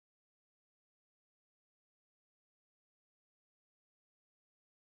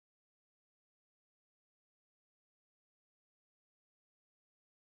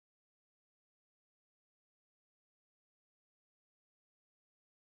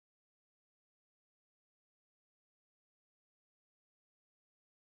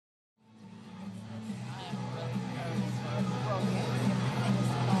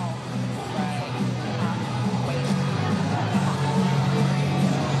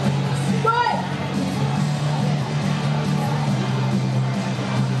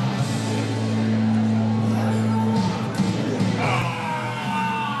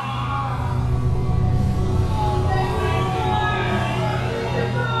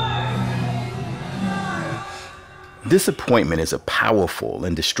Disappointment is a powerful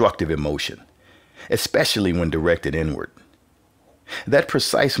and destructive emotion, especially when directed inward. That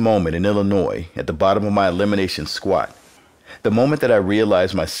precise moment in Illinois, at the bottom of my elimination squat, the moment that I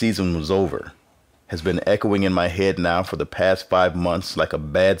realized my season was over, has been echoing in my head now for the past 5 months like a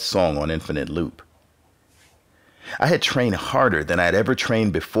bad song on infinite loop. I had trained harder than I'd ever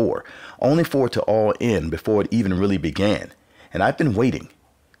trained before, only for it to all end before it even really began, and I've been waiting,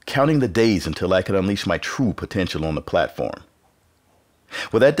 counting the days until I could unleash my true potential on the platform.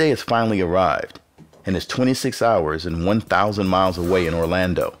 Well, that day has finally arrived, and it's 26 hours and 1,000 miles away in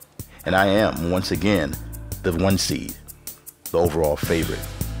Orlando, and I am, once again, the 1 seed, the overall favorite.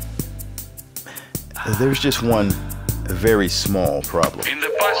 There's just one very small problem. In the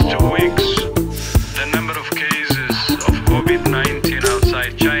past 2 weeks, the number of cases of COVID-19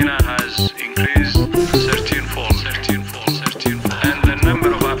 outside China has increased 13-fold. And the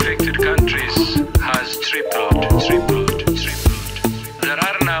number of affected countries has tripled. There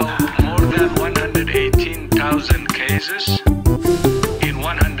are now more than 118,000 cases in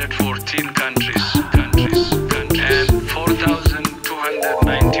 114 countries. And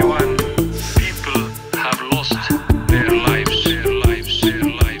 4,291 people have lost their lives.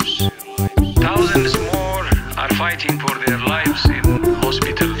 Thousands more are fighting for their lives in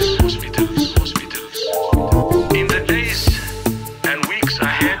hospitals. In the days and weeks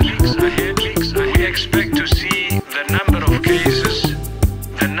ahead, we expect to see the number of cases,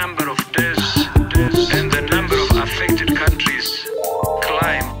 the number of deaths, and the number of affected countries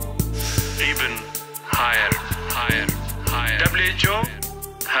climb even higher. WHO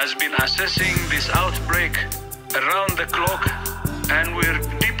has been assessing this outbreak around the clock, and we're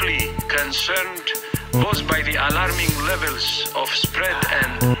deeply concerned both by the alarming levels of spread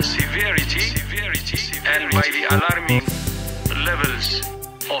and severity, and by the alarming levels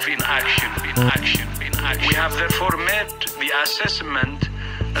of inaction. We have therefore made the assessment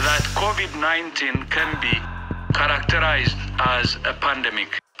that COVID-19 can be characterized as a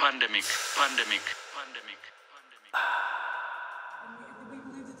pandemic. We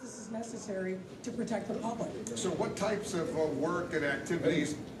believe that this is necessary to protect the public. So what types of work and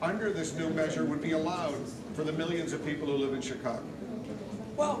activities under this new measure would be allowed for the millions of people who live in Chicago?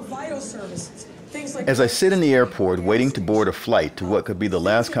 Well, vital services, things like... As I sit in the airport waiting to board a flight to what could be the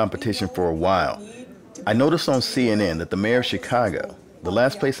last competition for a while, I noticed on CNN that the mayor of Chicago, the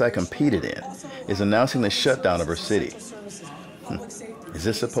last place I competed in, is announcing the shutdown of her city. Is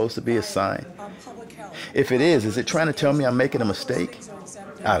this supposed to be a sign? If it is it trying to tell me I'm making a mistake?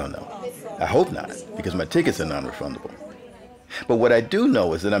 I don't know. I hope not, because my tickets are non-refundable. But what I do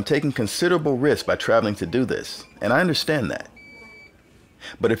know is that I'm taking considerable risk by traveling to do this, and I understand that.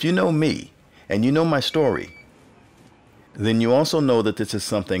 But if you know me, and you know my story, then you also know that this is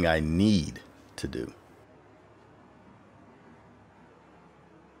something I need to do.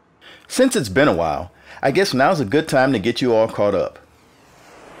 Since it's been a while, I guess now's a good time to get you all caught up.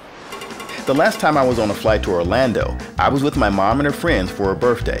 The last time I was on a flight to Orlando, I was with my mom and her friends for her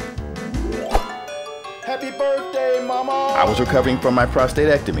birthday. Happy birthday, Mama! I was recovering from my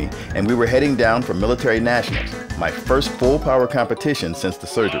prostatectomy, and we were heading down for Military Nationals, my first full power competition since the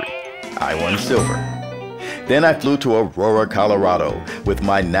surgery. I won silver. Then I flew to Aurora, Colorado with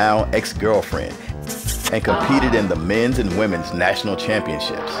my now ex-girlfriend and competed in the men's and women's national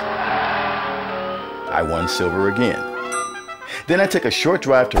championships. I won silver again. Then I took a short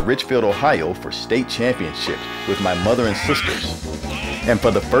drive to Richfield, Ohio for state championships with my mother and sisters. And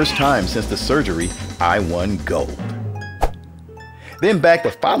for the first time since the surgery, I won gold. Then back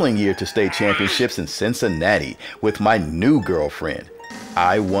the following year to state championships in Cincinnati with my new girlfriend.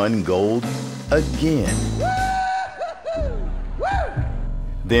 I won gold again.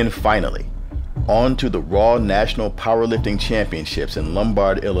 Then finally, on to the Raw National Powerlifting Championships in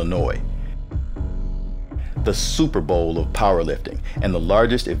Lombard, Illinois. The Super Bowl of powerlifting and the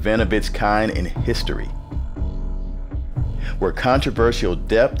largest event of its kind in history, where controversial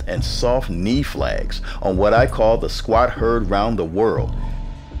depth and soft knee flags on what I call the squat herd round the world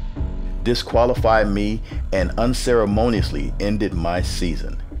disqualified me and unceremoniously ended my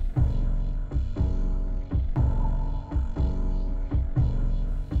season.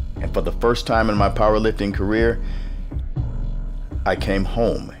 And for the first time in my powerlifting career, I came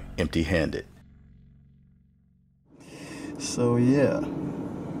home empty-handed. So yeah,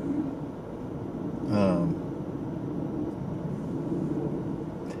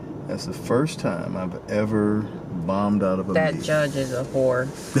 that's the first time I've ever bombed out of a That meet. judge is a whore.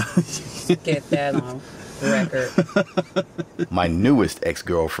 Get that on record. My newest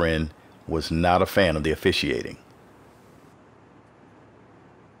ex-girlfriend was not a fan of the officiating.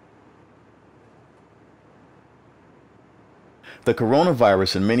 The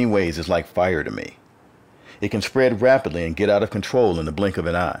coronavirus in many ways is like fire to me. It can spread rapidly and get out of control in the blink of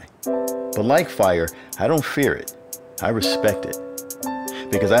an eye. But like fire, I don't fear it. I respect it,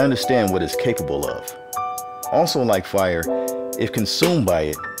 because I understand what it's capable of. Also like fire, if consumed by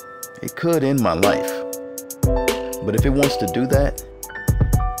it, it could end my life. But if it wants to do that,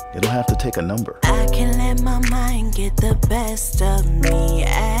 it'll have to take a number. I can let my mind get the best of me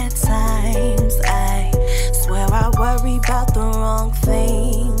at times. I swear I worry about the wrong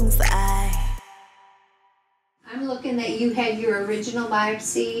things. I'm looking that you had your original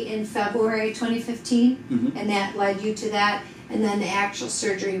biopsy in February 2015, and that led you to that, and then the actual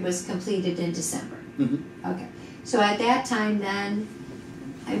surgery was completed in December. Okay, so at that time then,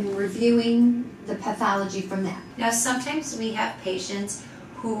 I'm reviewing the pathology from that. Now sometimes we have patients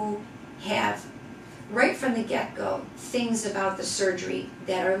who have, right from the get-go, things about the surgery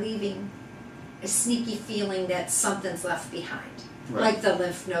that are leaving a sneaky feeling that something's left behind. Right. Like the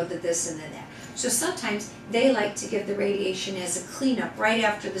lymph node, the this and the that. So sometimes they like to give the radiation as a cleanup right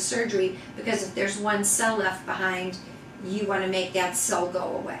after the surgery, because if there's one cell left behind, you want to make that cell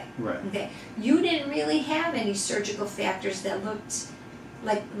go away. Right. Okay. You didn't really have any surgical factors that looked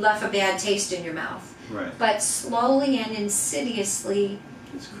like left a bad taste in your mouth. Right. But slowly and insidiously,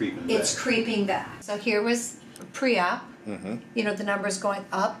 it's creeping back. So here was pre-op. You know, the numbers going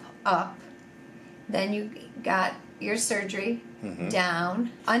up, up. Then you got your surgery,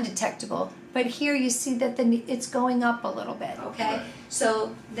 down, undetectable. But here you see that it's going up a little bit, okay? Right.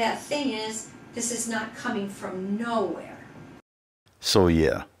 So that thing is, this is not coming from nowhere. So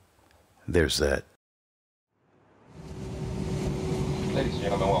yeah, there's that. Ladies and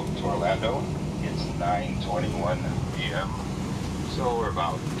gentlemen, welcome to Orlando. It's 9:21 p.m. So we're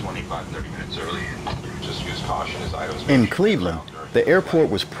about 25-30 minutes early. Just use caution as items. In Cleveland, the airport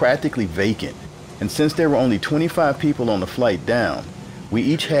was practically vacant. And since there were only 25 people on the flight down, we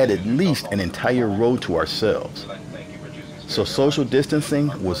each had at least an entire row to ourselves. So social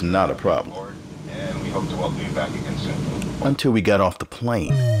distancing was not a problem. And we hope to welcome you back again soon. Until we got off the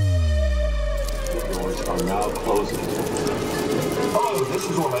plane. The doors are now closing. Hello, this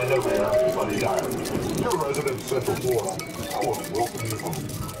is Orlando Mayor Buddy Island. You're a resident of Central Florida. I want to welcome you home.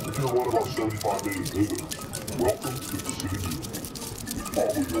 If you're one of our 75-day visitors, welcome to the city.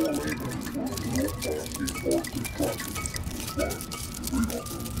 Follow your Orlando.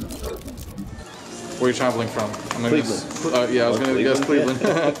 Where are you traveling from? Cleveland. Yeah, I was going to guess Cleveland.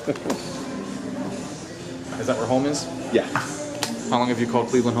 Is that where home is? Yeah. How long have you called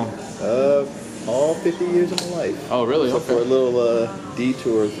Cleveland home? All 50 years of my life. Oh, really? So okay. For a little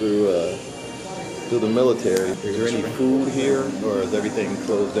detour through the military. Is there any food here, or is everything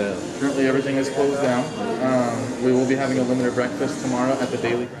closed down? Currently, everything is closed down. We will be having a limited breakfast tomorrow at the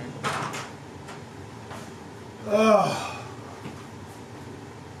Daily.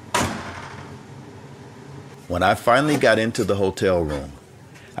 When I finally got into the hotel room,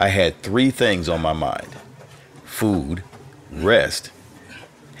 I had three things on my mind: food, rest,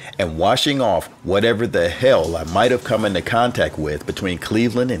 and washing off whatever the hell I might have come into contact with between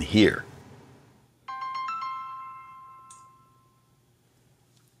Cleveland and here.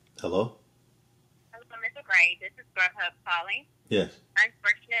 Hello? Hello, Mr. Gray. This is Grubhub calling. Yes.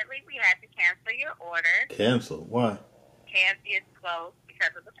 Unfortunately, we had to cancel your order. Cancel? Why? KFC is closed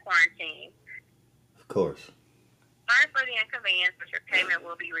because of the quarantine. Of course. Sorry for the inconvenience, but your payment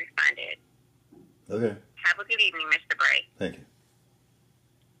will be refunded. Okay. Have a good evening, Mr. Bray. Thank you.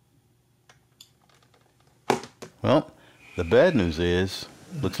 Well, the bad news is,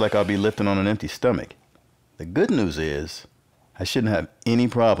 looks like I'll be lifting on an empty stomach. The good news is, I shouldn't have any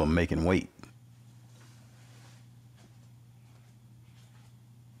problem making weight.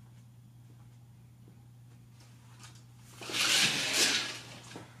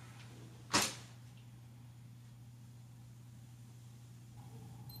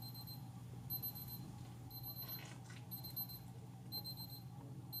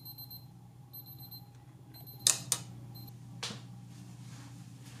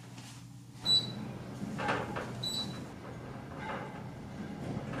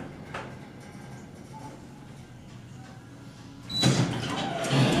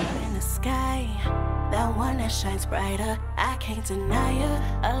 Shines brighter, I can't deny it.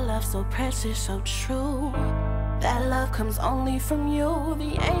 A love so precious, so true. That love comes only from you.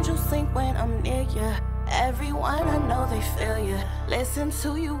 The angels sing when I'm near you. Everyone I know, they feel you. Listen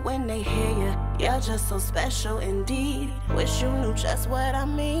to you when they hear you. You're just so special indeed. Wish you knew just what I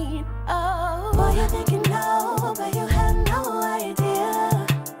mean. Oh, boy, you think you know, but you have no idea.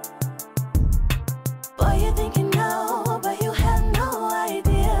 Boy, you think you know, but you have no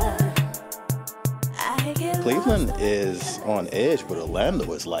idea. I get Cleveland is on edge, but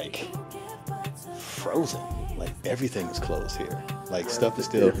Orlando is like frozen. Like everything is closed here. Like stuff is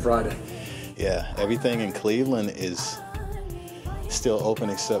still Friday. Yeah, everything in Cleveland is still open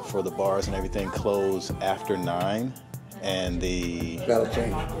except for the bars and everything closed after 9. And that'll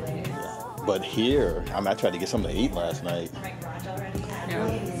change. But here, I mean, I tried to get something to eat last night.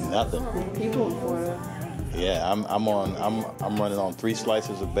 Nothing. People in Florida. Yeah, I'm running on 3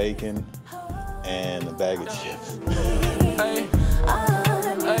 slices of bacon and a bag of chips. Hey,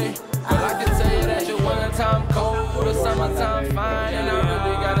 well, I can tell you that your wintertime cold or summertime fine, and I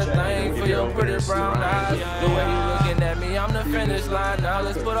really got a thing for your pretty brown eyes. The way you looking at me, I'm the finish line now.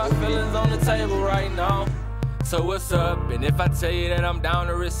 Let's put our feelings on the table right now. So what's up? And if I tell you that I'm down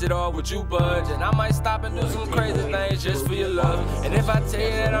to risk it all, would you budge? And I might stop and do some crazy things just for your love. And if I tell you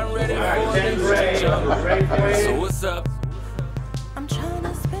that I'm ready for it, then jump. So what's up? I'm trying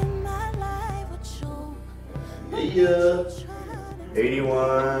to spend my life with you. Yeah.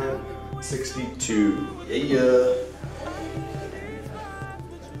 81, 62. Yeah.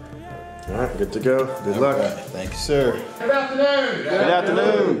 All right, good to go. Good luck. Right. Thank you, sir. Good afternoon. Good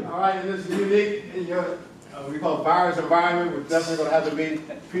afternoon. All right, this is unique in your we call it virus environment. We're definitely going to have to meet.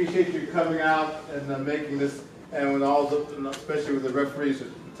 Appreciate you coming out and making this, and with all the, especially with the referees who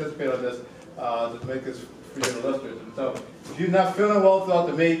participate on this, to make this for your listeners. And so, if you're not feeling well throughout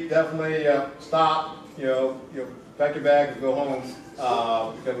the meet, definitely stop. Pack your bag and go home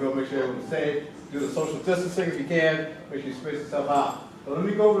because we'll make sure everyone's safe. Do the social distancing if you can. Make sure you space yourself out. So let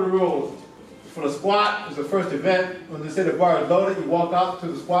me go over the rules. For the squat, it's the first event. When they say the bar is loaded, you walk out to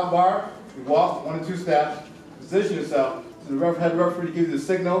the squat bar. You walk 1 or 2 steps. Position yourself. So the head referee gives you the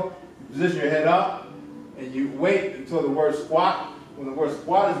signal. You position your head up, and you wait until the word squat. When the word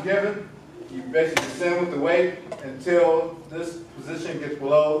squat is given, you basically descend with the weight until this position gets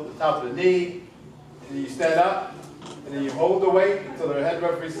below the top of the knee. And then you stand up, and then you hold the weight until the head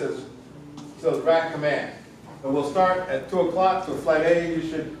referee says, so the rack command. So we'll start at 2 o'clock, so flight A, you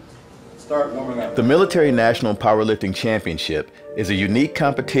should start warming up. The Military National Powerlifting Championship is a unique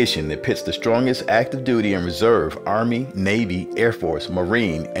competition that pits the strongest active duty and reserve Army, Navy, Air Force,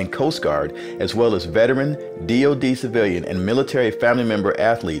 Marine, and Coast Guard, as well as veteran, DoD civilian, and military family member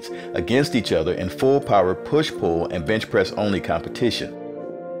athletes against each other in full power push-pull and bench press only competition.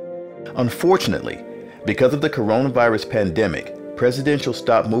 Unfortunately, because of the coronavirus pandemic, presidential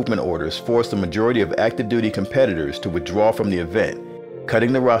stop movement orders forced the majority of active duty competitors to withdraw from the event,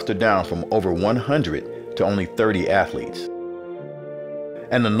 cutting the roster down from over 100 to only 30 athletes.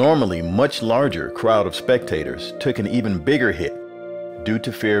 And the normally much larger crowd of spectators took an even bigger hit due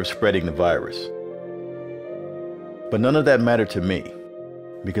to fear of spreading the virus. But none of that mattered to me,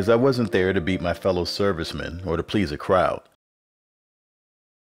 because I wasn't there to beat my fellow servicemen or to please a crowd.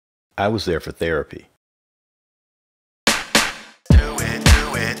 I was there for therapy.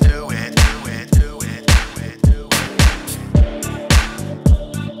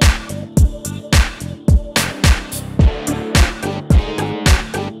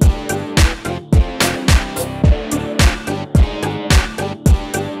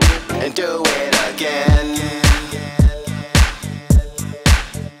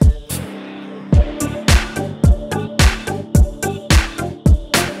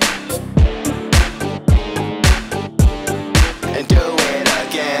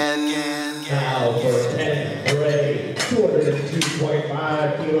 Now for Ken Bray,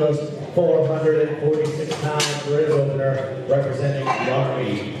 202.5 kilos, 446 pounds for his opener, representing the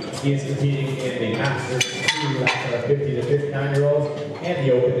Army. He is competing in the Masters 2 50 to 59-year-olds and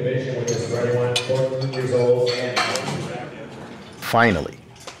the Open Division, which is for anyone 14 years old and older. Finally,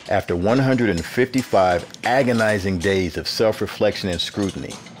 after 155 agonizing days of self-reflection and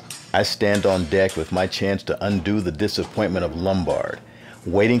scrutiny, I stand on deck with my chance to undo the disappointment of Lombard,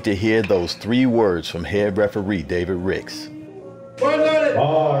 waiting to hear those 3 words from head referee David Ricks.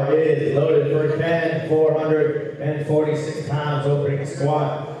 Bar is loaded for Ken, 446 pounds, opening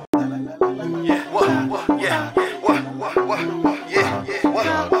squat.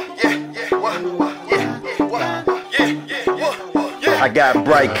 I got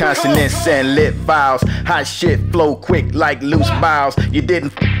bright consonants and lit files. Hot shit flow quick like loose bowels. You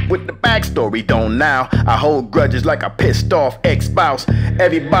didn't with the backstory, don't now. I hold grudges like a pissed off ex-spouse.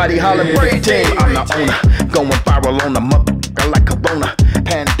 Everybody holler break team, I'm the owner. Going viral on the motherfucker like Corona.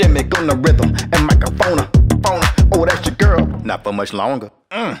 Pandemic on the rhythm and microphone. Oh, that's your girl, not for much longer.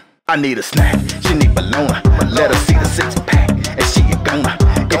 I need a snack, she need bologna. Let her see the 6-pack and she a goner.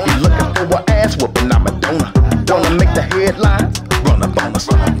 If you looking for an ass whooping, I'm a donor. Wanna make the headline? Run a bonus.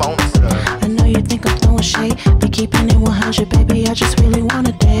 I know you think I'm throwing shade, be keeping it 100, baby. I just really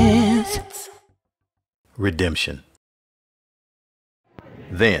wanna dance. redemption.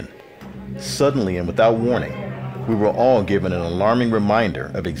 Then, suddenly and without warning, we were all given an alarming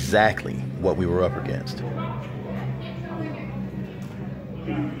reminder of exactly what we were up against.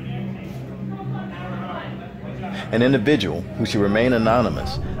 An individual who should remain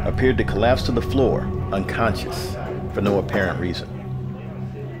anonymous appeared to collapse to the floor, unconscious, for no apparent reason.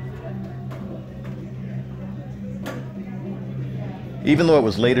 Even though it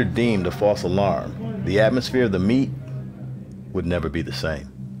was later deemed a false alarm, the atmosphere of the meet would never be the same.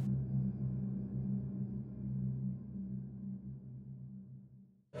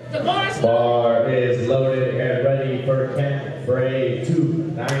 Bar is loaded and ready for Ken Bray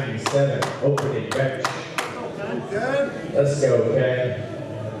 297 opening bench. Let's go, Ken.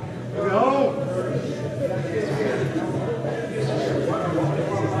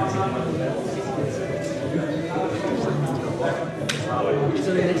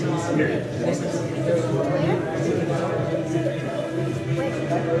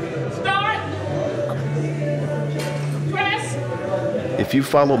 If you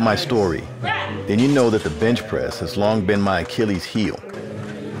followed my story, then you know that the bench press has long been my Achilles heel.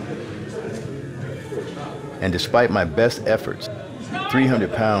 And despite my best efforts,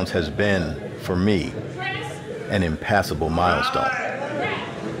 300 pounds has been, for me, an impassable milestone.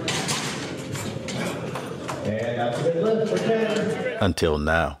 And that's a good lift for Ken. Until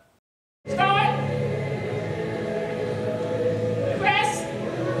now.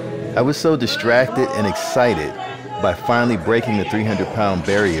 I was so distracted and excited by finally breaking the 300-pound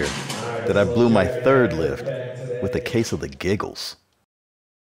barrier that I blew my third lift with a case of the giggles.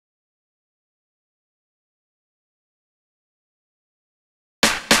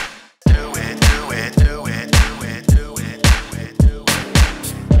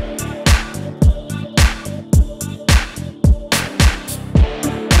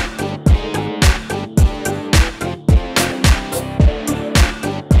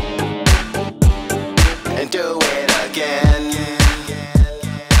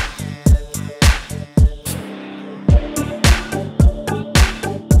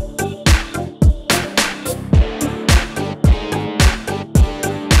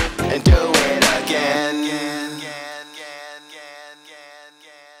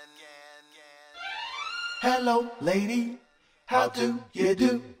 Hello, lady, how do you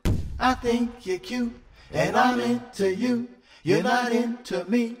do? I think you're cute, and I'm into you. You're not into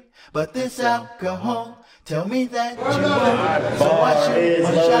me, but this alcohol, tell me that you are. So I shoot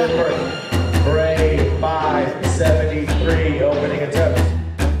my shot. Bray 573 opening attempt.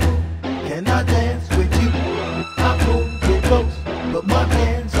 Can I dance with you? I pull you close, put my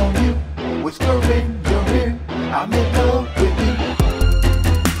hands on you, whisper in your ear, I'm in love with you.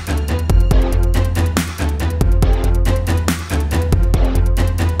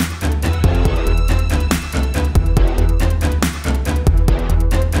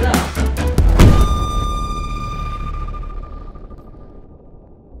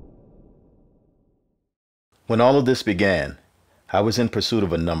 When all of this began, I was in pursuit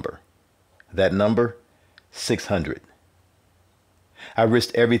of a number. That number, 600. I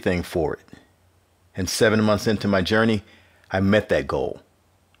risked everything for it. And 7 months into my journey, I met that goal.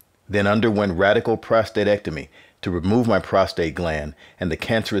 Then underwent radical prostatectomy to remove my prostate gland and the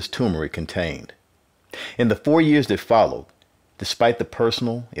cancerous tumor it contained. In the 4 years that followed, despite the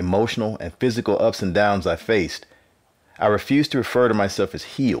personal, emotional, and physical ups and downs I faced, I refused to refer to myself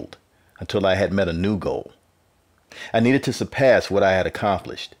as healed until I had met a new goal. I needed to surpass what I had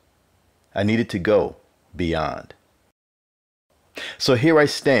accomplished. I needed to go beyond. So here I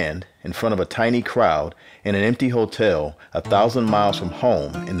stand in front of a tiny crowd in an empty hotel 1,000 miles from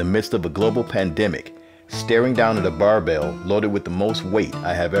home in the midst of a global pandemic, staring down at a barbell loaded with the most weight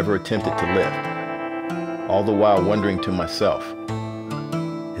I have ever attempted to lift, all the while wondering to myself,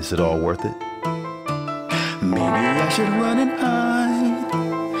 is it all worth it? Maybe I should run and hide.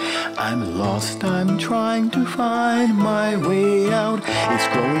 I'm lost, I'm trying to find my way out. It's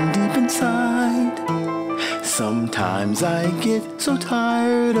growing deep inside. Sometimes I get so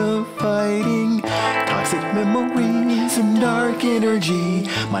tired of fighting toxic memories and dark energy.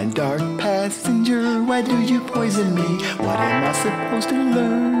 My dark passenger, why do you poison me? What am I supposed to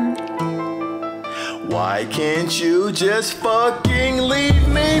learn? Why can't you just fucking leave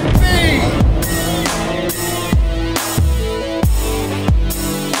me be?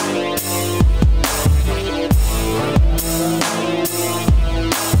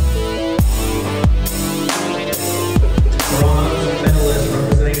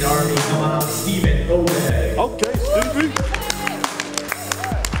 Okay, Stevie.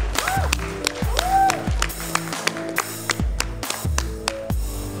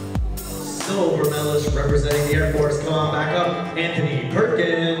 silver medalist representing the Air Force. Come on back up, Anthony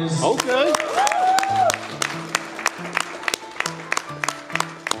Perkins. Okay.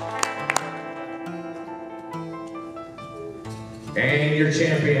 And your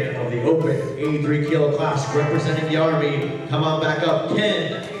champion of the open 83 kilo class representing the Army. Come on back up,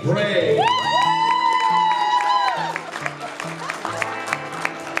 Ken Bray.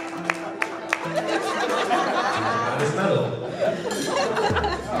 This medal.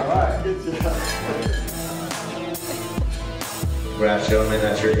 All right, good job. Congrats, gentlemen.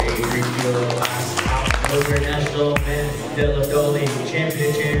 That's your 83 kilo class over national men's deadlift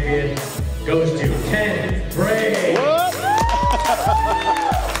champion goes to Ken Bray.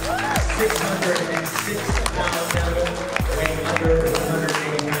 606 pound devil, weighing under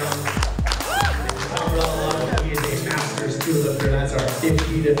 180 pounds. He is a master stool lifter. That's our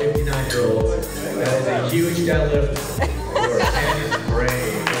 50 to 59-year-olds. That is a huge deadlift for Ken Bray.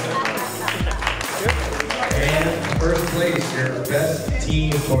 And first place, your best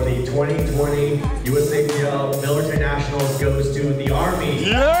team for the 2020 USAPL Military Nationals goes to the Army.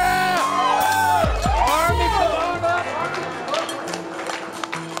 Yeah!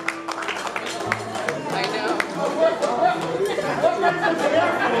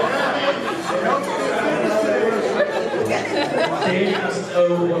 Dave must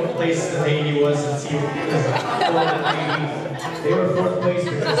know what place the Navy was since he was the Navy. They were fourth place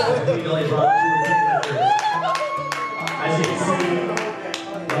because the Navy only brought 2 lifters. As you can see,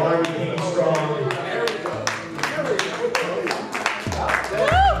 the Army came strong.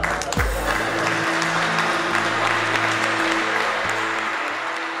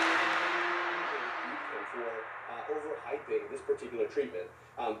 Overhyping this particular treatment.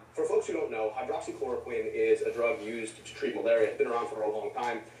 For folks who don't know, hydroxychloroquine is a drug used to treat malaria. It's been around for a long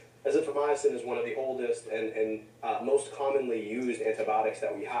time. Azithromycin is one of the oldest and most commonly used antibiotics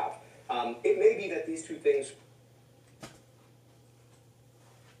that we have. It may be that these two things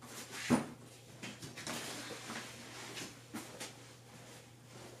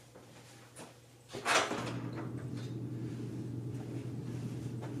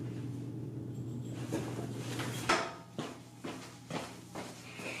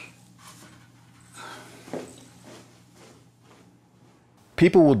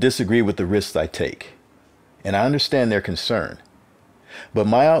People will disagree with the risks I take, and I understand their concern. But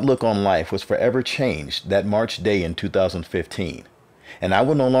my outlook on life was forever changed that March day in 2015, and I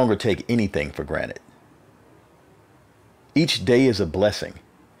will no longer take anything for granted. Each day is a blessing,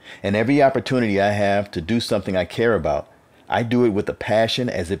 and every opportunity I have to do something I care about, I do it with a passion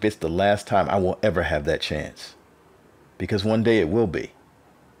as if it's the last time I will ever have that chance. Because one day it will be.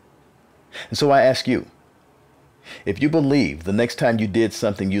 And so I ask you, if you believe the next time you did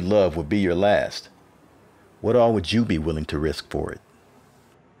something you love would be your last, what all would you be willing to risk for it?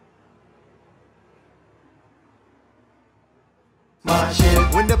 My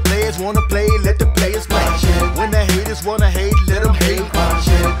shit. When the players wanna play, let the players play. Shit. When the haters wanna hate, let them hate. My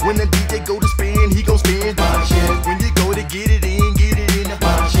shit. When the DJ go to spin, he gon' spin. My shit. When you go to get it in, get it in.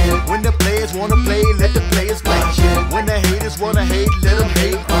 My shit. When the players wanna play, let the players play. Shit. When the haters wanna hate, let them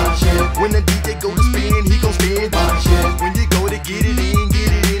hate. My shit. When the DJ go to spin, he gon' spin. My shit. When you go to get it in,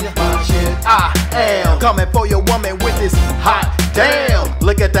 get it in. My shit. I am coming for your woman with this hot damn.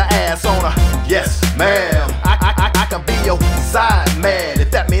 Look at the ass on her, yes ma'am. I can be your side man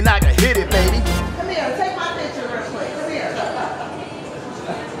if that mean I can hit it, baby. Come here, take my picture real quick. Come here.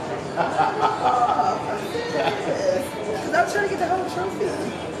 Because I'm trying to get the whole trophy.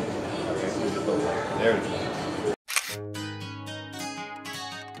 There it is.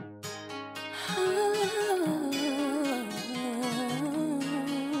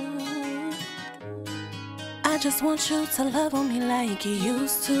 I just want you to love on me like you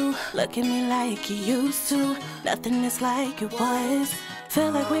used to. Look at me like you used to. Nothing is like it was.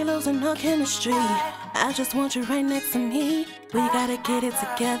 Feel like we're losing our chemistry. I just want you right next to me. We gotta get it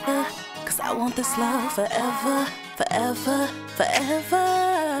together, cause I want this love forever, forever, forever.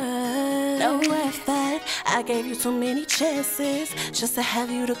 No, if that I gave you too many chances just to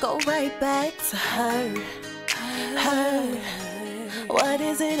have you to go right back to her. Her. What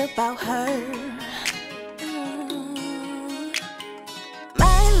is it about her?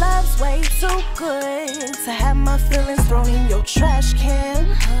 Love's way too good to have my feelings thrown in your trash can.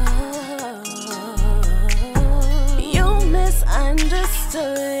 You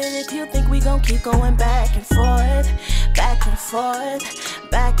misunderstood if you think we gon' keep going back and forth, back and forth,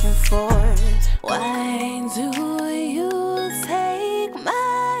 back and forth. Why do you take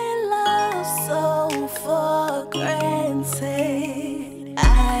my love so for granted?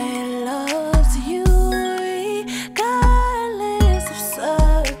 I loved you regardless of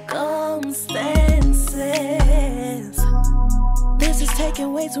circumstance.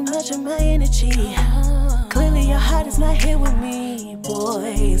 too much of my energy. Clearly your heart is not here with me,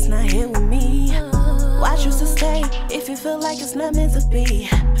 boy, it's not here with me. Why choose to stay if you feel like it's not meant to be?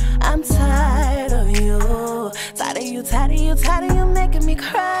 I'm tired of you, tired of you, tired of you, tired of you making me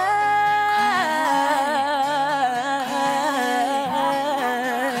cry.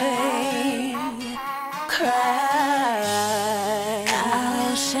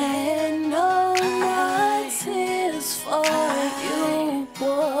 I'll shed no more tears for you,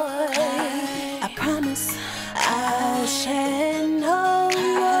 boy. I promise I'll shed no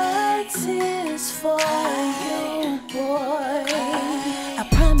more tears for you, boy. I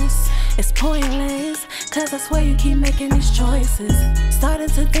promise it's pointless, cause I swear you keep making these choices. Starting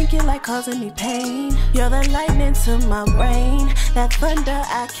to think you like causing me pain. You're the lightning to my brain, that thunder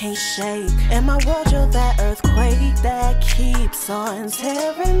I can't shake. In my world you're that earthquake that keeps on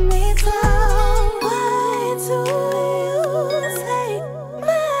tearing me down. Why do you take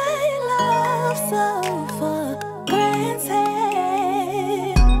my love so for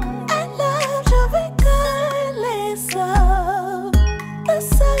granted? I loved you regardless of the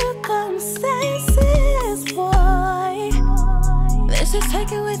circumstances, boy. This is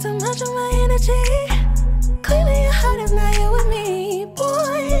taking way too much of my energy. Clearly your heart is not here with me,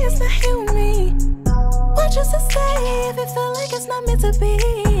 boy, it's not here with me. Why choose to stay if you feel like it's not meant to be?